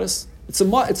staras. It's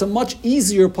a much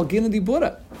easier Pagina di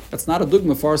Buddha. That's not a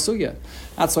dogma for our sugya.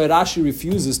 That's why Rashi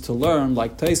refuses to learn,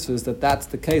 like Taisvis, that that's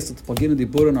the case of the Pagina di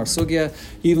Buddha in our sugya,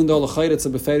 even though l'chayr it's a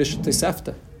beferish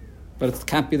Tesefta. But it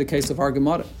can't be the case of our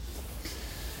Gemara.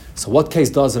 So what case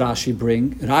does Rashi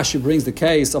bring? Rashi brings the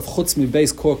case of chutz mi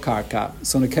beis kor karka.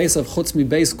 So in the case of chutz mi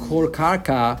beis kor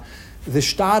karka, the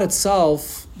shtar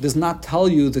itself does not tell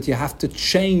you that you have to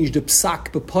change the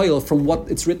psak b'poil from what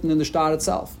it's written in the shtar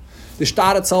itself. The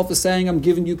shtar itself is saying, I'm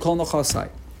giving you kol nochasai.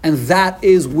 And that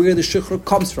is where the shichur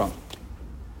comes from.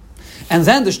 And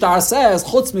then the shtar says,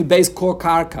 chutz mi beis kor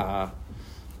karka.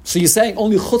 So you're saying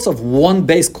only chutz of one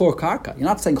beis kor karka. You're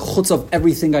not saying chutz of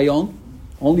everything I own.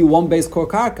 Only one beis kor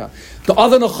karka. The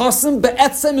other nechasim,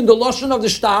 be'etzem, in the lashon of the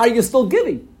shtar, you're still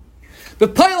giving.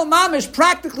 But Payil Mamish,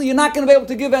 practically, you're not going to be able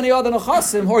to give any other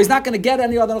nechasim, or he's not going to get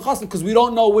any other nechasim, because we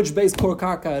don't know which beis kor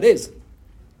karka it is.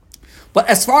 But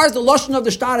as far as the lashon of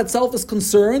the shtar itself is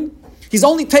concerned, he's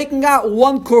only taking out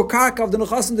one kor karka of the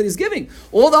nechasim that he's giving.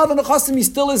 All the other nechasim he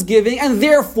still is giving, and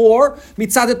therefore,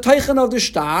 mitzad the teichen of the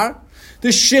shtar, the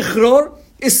shichror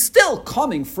is still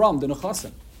coming from the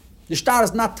nechasim. The shtar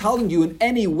is not telling you in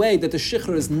any way that the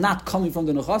shikhr is not coming from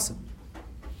the nechasim.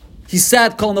 He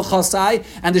said kol nechasai,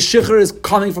 and the shikhr is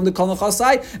coming from the kol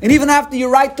nechasai, and even after you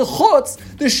write the chutz,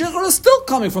 the shikhr is still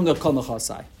coming from the kol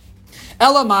nechasai.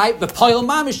 Elamai, the payil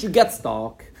mamish, you get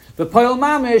stuck. The payil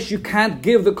mamish, you can't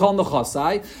give the kol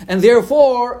nechasai, and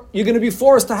therefore you're going to be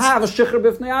forced to have a shikhr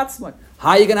b'fnei atzmai. How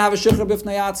are you going to have a shikhr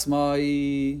b'fnei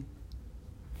atzmai?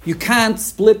 You can't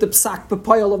split the psak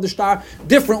b'poil of the shtar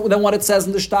different than what it says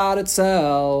in the shtar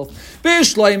itself.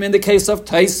 Bishloim, in the case of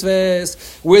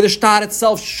Taisves, where the shtar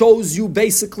itself shows you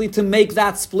basically to make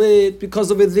that split,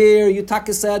 because over there,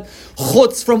 Yutaka said,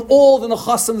 chutz from all the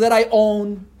nechasim that I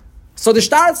own. So the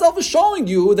shtar itself is showing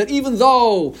you that even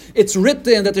though it's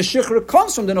written that the shikhr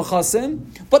comes from the nechasim,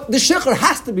 but the shikhr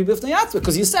has to be b'fnei atzmai,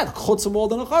 because you said, chutz from all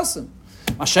the nechasim.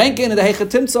 Mashenkin in the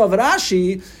Hechatimtza of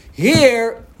Rashi,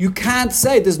 here you can't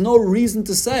say, there's no reason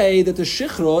to say that the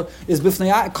shichror is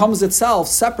b'fnei, comes itself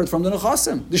separate from the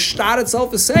nechasim. The shtar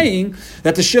itself is saying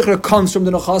that the shichror comes from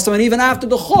the nechasim, and even after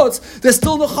the chutz, there's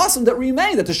still nechasim that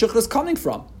remain that the shichror is coming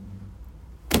from.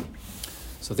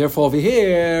 So therefore over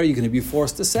here, you're going to be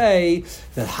forced to say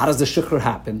that how does the shikhr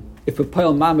happen? If a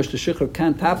payil mamish, the shikhr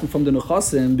can't happen from the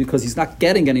nechasim because he's not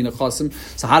getting any nechasim,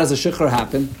 so how does the shikhr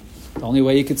happen? The only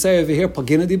way you could say over here,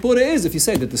 Pagina di Buddha, is if you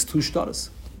say that there's two shtaras.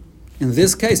 In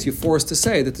this case, you're forced to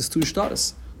say that there's two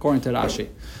shtaras, according to Rashi.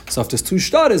 So if there's two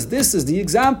shtaras, this is the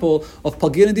example of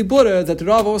Pagina di Buddha that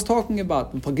Rava was talking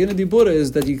about. And Pagina di Buddha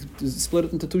is that you split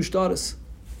it into two shtaras.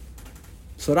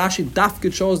 So Rashi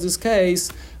dafkid shows this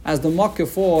case as the makkah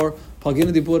for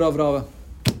Pagina di Buddha of Rava.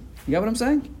 You get what I'm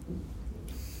saying?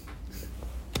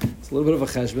 It's a little bit of a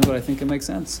cheshbon, but I think it makes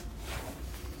sense.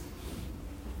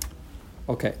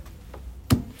 Okay.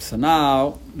 So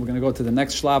now we're going to go to the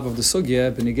next shlav of the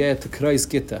sugya, b'negei to kreis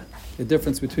gita. The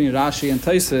difference between Rashi and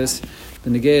Taisus,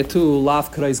 b'negei to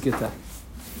lav kreis gita.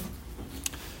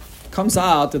 Comes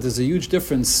out that there's a huge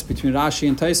difference between Rashi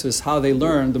and Taisus, how they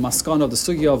learn the maskan of the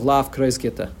sugya of lav kreis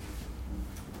gita.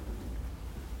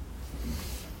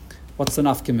 What's the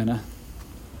nafkemina?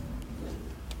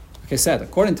 Like I said,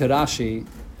 according to Rashi,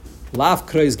 lav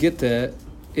kreis gita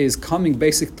is coming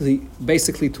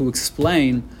basically to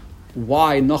explain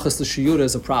why Nachas L'Shiyura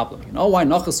is a problem. You know why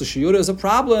Nachas L'Shiyura is a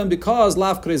problem? Because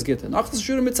Lav Kreis Gittin. Nachas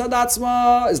L'Shiyura Mitzad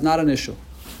Atzma is not an issue.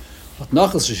 But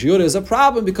Nachas L'Shiyura is a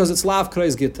problem because it's Lav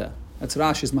Kreis Gittin. That's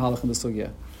Rashi's Mahalach in the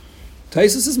Sugya.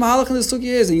 Taisus' Mahalach in the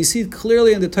Sugya is, and you see it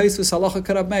clearly in the Taisus Halacha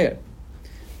Karab Meir,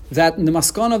 that in the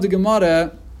Maskan of the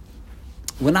Gemara,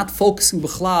 we're not focusing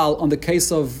B'chlal on the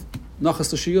case of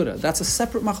Nachas L'Shiyura. That's a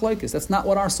separate machlokes. That's not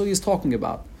what our Sugya is talking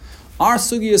about. Our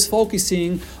sugi is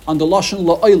focusing on the lashon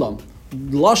la'olam.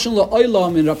 Lashon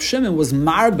la'olam in Rab Shimon was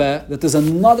marbe, that there's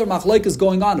another machlokes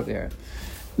going on over here.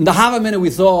 In the Hava minute we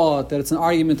thought that it's an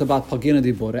argument about Pagina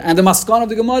di Buddha, and the maskan of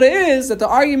the Gemara is that the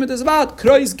argument is about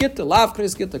kreis gita, lav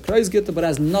kreis gita, but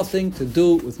has nothing to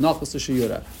do with nachas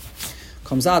l'shiyura.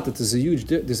 Comes out that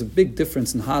there's a big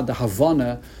difference in how the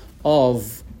Havana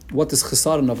of what this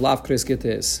chesaron of lav kreis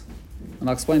gita is, and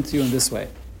I'll explain to you in this way.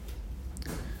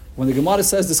 when the Gemara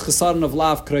says this chesaron of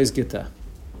lav kreis gita,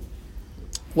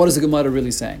 what is the Gemara really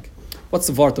saying? What's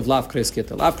the vart of lav kreis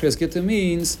gita? Lav kreis gita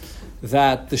means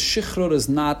that the shichror is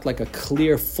not like a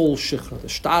clear, full shichror. The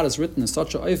shtar is written in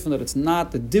such a oifen that it's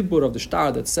not the dibur of the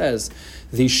shtar that says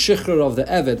the shichror of the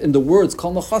eved. In the words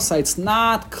kol nechasai, it's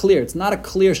not clear. It's not a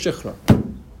clear shichror.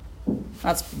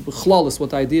 That's b'chlal what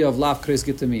the idea of lav kreis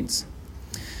gita means.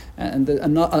 And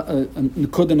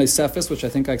Nekuda Neisefis, which I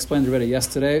think I explained already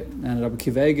yesterday, and Rabbi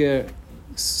Kivege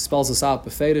spells this out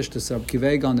beferish to Rabbi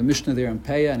Kivege on the Mishnah there in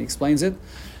Peah, and he explains it.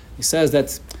 He says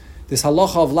that this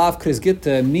halacha of lav kreis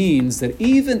gita means that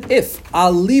even if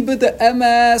aliba de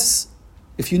emes,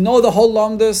 if you know the whole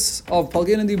lamdus of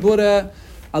Palgin and Dibura,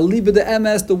 aliba de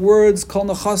emes, the words kol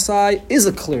nechasai is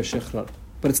a clear shichror,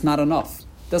 but it's not enough.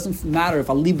 It doesn't matter if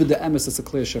aliba de emes is a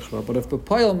clear shichror, but if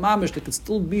b'poil mamish there could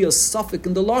still be a suffix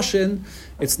in the lashon,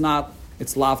 it's not.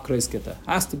 It's lav kreis gita. It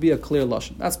has to be a clear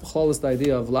lashon. That's b'chol the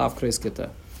idea of lav kreis gita.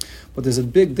 But there's a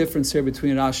big difference here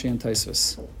between Rashi and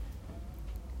Tosfos.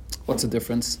 What's the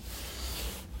difference?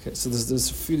 Okay, so there's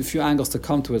a few angles to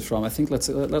come to it from. I think let's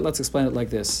explain it like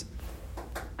this.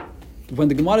 When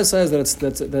the Gemara says that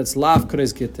it's lav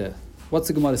kreis gita, what's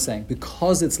the Gemara saying?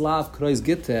 Because it's lav kreis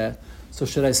gita, so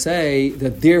should I say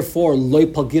that therefore loy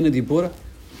palgina dibura?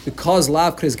 Because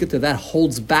lav kreis gita, that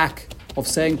holds back of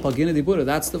saying palgina dibura.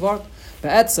 That's the vart.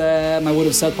 Be'etzem, I would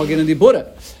have said palgina dibura.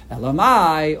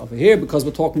 Elamai, over here, because we're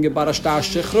talking about a shtar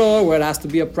shichror, where it has to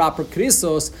be a proper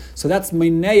krisos, so that's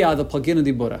mineya, the palgina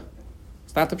dibura.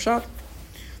 Is that the pshat?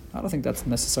 I don't think that's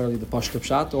necessarily the pashto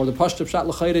pshat. Or the pashto pshat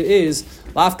l'chayre is,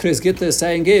 lav kreis gita is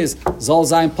saying is, zol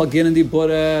zayin palgina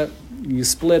dibura, you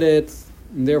split it,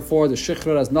 and therefore the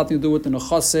shichror has nothing to do with the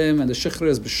nechasim, and the shichror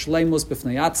is b'shleimus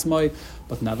b'fnei atzmai,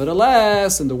 but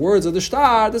nevertheless, in the words of the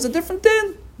shtar, there's a different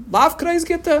din. Lav kreis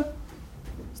gita.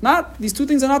 Not, these two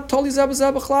things are not totally zeh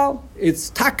b'chlal.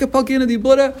 It's taka palgina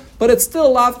dibura, but it's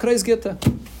still lav kreis gita.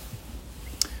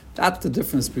 That's the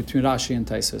difference between Rashi and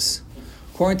Tosfos.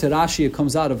 According to Rashi, it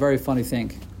comes out a very funny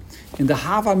thing. In the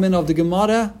Havamin of the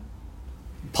Gemara,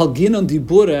 palgina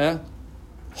dibura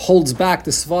holds back the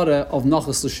svara of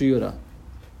nachas l'shiyura. You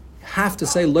have to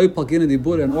say loy palgina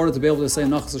dibura in order to be able to say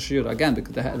nachas l'shiyura. Again,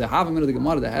 because the Havamin of the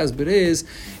Gemara, the hasbir is,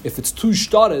 if it's two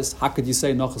shtaris, how could you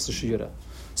say nachas l'shiyura?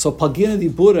 So Palgina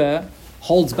Dibura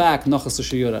holds back Nachas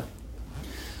L'Shiyura.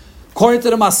 According to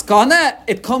the Maskana,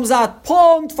 it comes out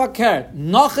Pont Fakert.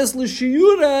 Nachas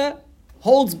L'Shiyura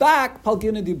holds back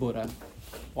Palgina Dibura.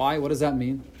 Why? What does that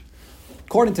mean?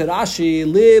 According to Rashi,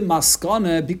 Li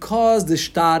Maskana, because the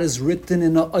shtar is written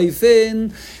in a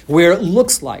oifin, where it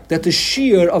looks like that the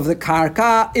shear of the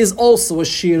karka is also a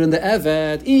shear in the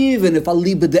evet, even if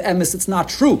aliba de emes, it's not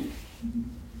true.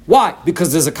 Why?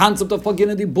 Because there's a concept of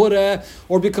palgina dibura,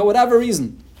 or because whatever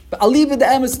reason. But aliba de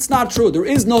emes, it's not true. There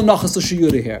is no nachas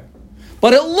l'shiyura here.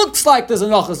 But it looks like there's a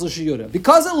nachas l'shiyura.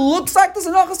 Because it looks like there's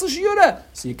a nachas l'shiyura,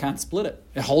 so you can't split it.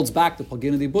 It holds back the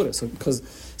palgina dibura.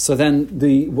 So then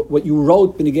what you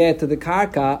wrote b'negeh to the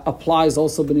karka applies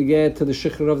also b'negeh to the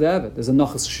shikhr of the evet. There's a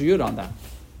nachas l'shiyura on that.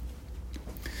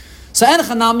 So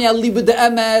enchanami aliba de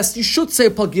emes, you should say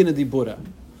palgina dibura.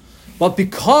 But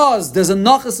because there's a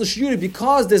nachas l'shiyura,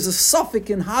 because there's a suffix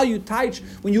in how you teach,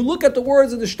 when you look at the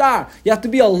words of the shtar, you have to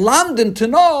be a lamdan to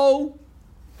know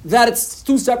that it's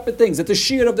two separate things, that the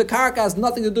shear of the karka has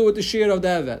nothing to do with the shear of the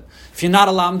evet. If you're not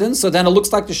a lamdan, so then it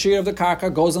looks like the shear of the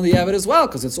karka goes on the evet as well,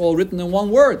 because it's all written in one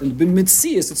word. And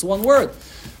b'mitzias, it's one word.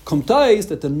 Kumtais,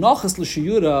 that the nachas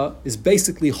l'shiyura is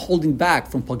basically holding back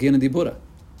from palgina dibura.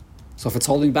 So if it's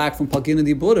holding back from palgina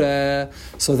dibura,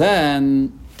 so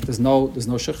then there's no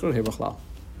shichrur here b'chlal.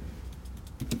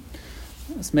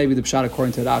 That's maybe the pshat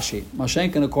according to Rashi.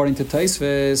 Mashenkin according to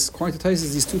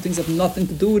Tosfos, these two things have nothing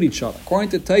to do with each other. According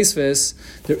to Tosfos,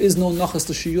 there is no nachas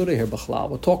l'shiyura here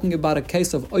b'chlal. We're talking about a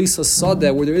case of oisa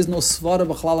sadeh where there is no svara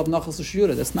b'chlal of nachas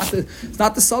l'shiyura. It's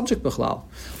not the subject b'chlal.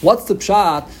 What's the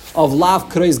pshat of lav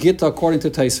kreis gita according to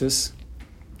Tosfos?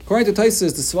 According to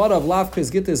Tosfos, the svara of lav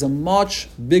kreis gita is a much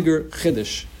bigger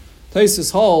chiddush.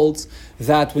 Tosfos holds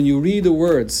that when you read the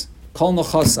words kol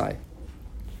nechasai,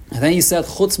 and then he said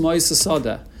chutz ma'isa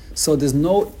sada, so there's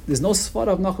no svara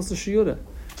of nachas l'shiyura,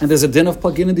 and there's a din of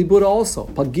palgina dibura also.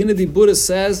 Palgina dibura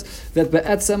says that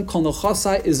be'etzem kol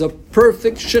nechasai is a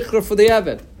perfect shikra for the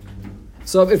eved.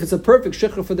 So if it's a perfect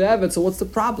shikra for the eved, so what's the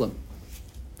problem?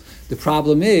 The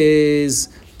problem is,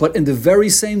 but in the very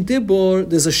same dibur,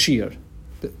 there's a shear.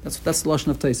 That's the lashon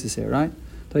of Tosfos here, right?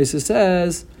 Tosfos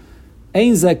says,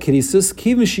 ein zeh krisus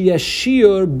kivin sheyesh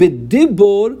shear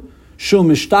b'dibur shu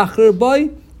mishtachrer boy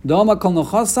dama kol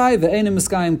nechasai ve'enim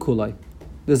miskayim kulai.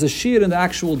 There's a shear in the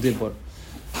actual dibur.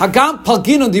 Hagam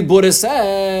palgina dibur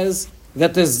says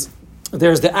that there's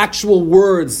there's the actual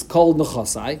words called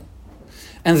nechasai,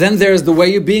 and then there's the way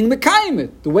you're being mekayim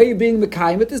it. The way you're being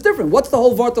mekayim it is different. What's the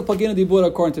whole vart of pagina dibura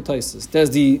according to Taisus?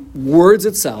 There's the words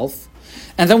itself,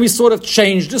 and then we sort of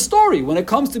change the story. When it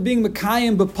comes to being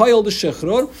mekayim b'payil the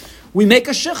shechror, we make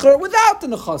a shechror without the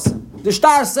nechasim. The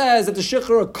shtar says that the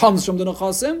shechror comes from the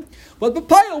nechasim, but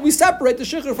b'payil we separate the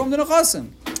shechror from the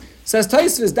nechasim. Says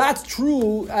Taisus, that's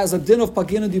true as a din of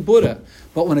pagina dibura,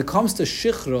 but when it comes to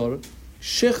shechror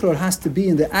has to be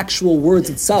in the actual words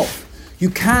itself. You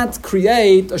can't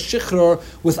create a shichror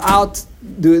without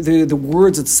the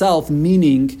words itself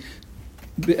meaning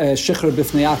shichror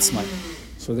b'fnei atzmai.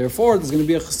 So therefore, there's going to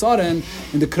be a chesaron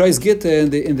in the kreis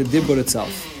Gittin in the dibur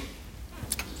itself.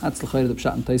 That's the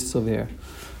pshat and Taisus over here.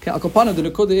 Okay, Al-Kapana, the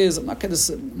Nukuda is, I'm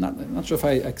not sure if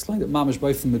I explained it mamish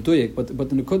by from Meduyik, but the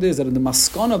Nukuda is that in the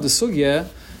maskana of the sugya,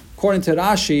 according to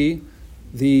Rashi,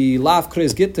 the lav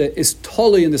kreis Gittin is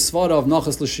totally in the svara of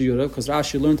nachas l'shiyura, because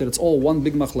Rashi learned that it's all one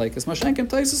big machlekes. Mashenkem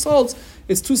Taisus holds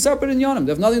it's two separate inyanim.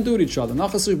 They have nothing to do with each other.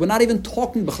 We're not even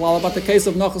talking b'chlal about the case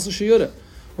of nachas l'shiyura.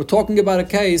 We're talking about a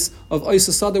case of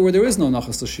Oisa Sada where there is no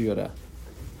nachas l'shiyura.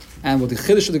 And what the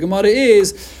chiddush of the Gemara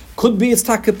is, could be it's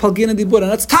taka palgina dibura,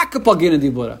 and it's taka palgina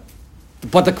dibura.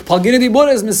 But the palgina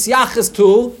dibura is misyachis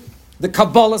to the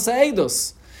Kabbalah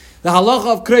Sa'edus. The halacha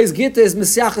of kreis Gittin is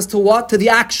misyachis to what? To the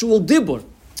actual dibur.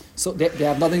 So they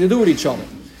have nothing to do with each other.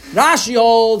 Rashi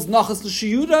holds nachas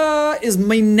l'shiyura is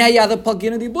meineya the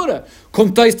palgina dibura.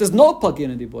 Kum Tais there's no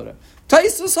palgina dibura.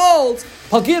 Taisus holds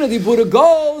palgina dibura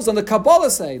goes on the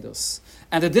Kabbalah Sa'edus,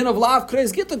 and the din of lav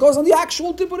kreis Gittin goes on the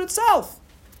actual dibur itself.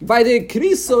 By the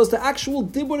krisos, the actual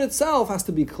dibur itself has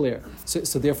to be clear.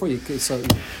 So therefore, the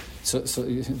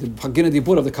pagina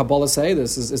dibur of the Kabbalah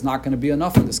Sa'edus is not going to be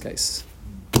enough in this case.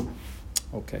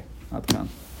 Okay, not done.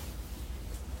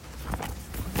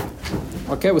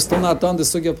 Okay, we're still not done the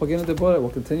sugya of pagina dibur.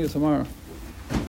 We'll continue tomorrow.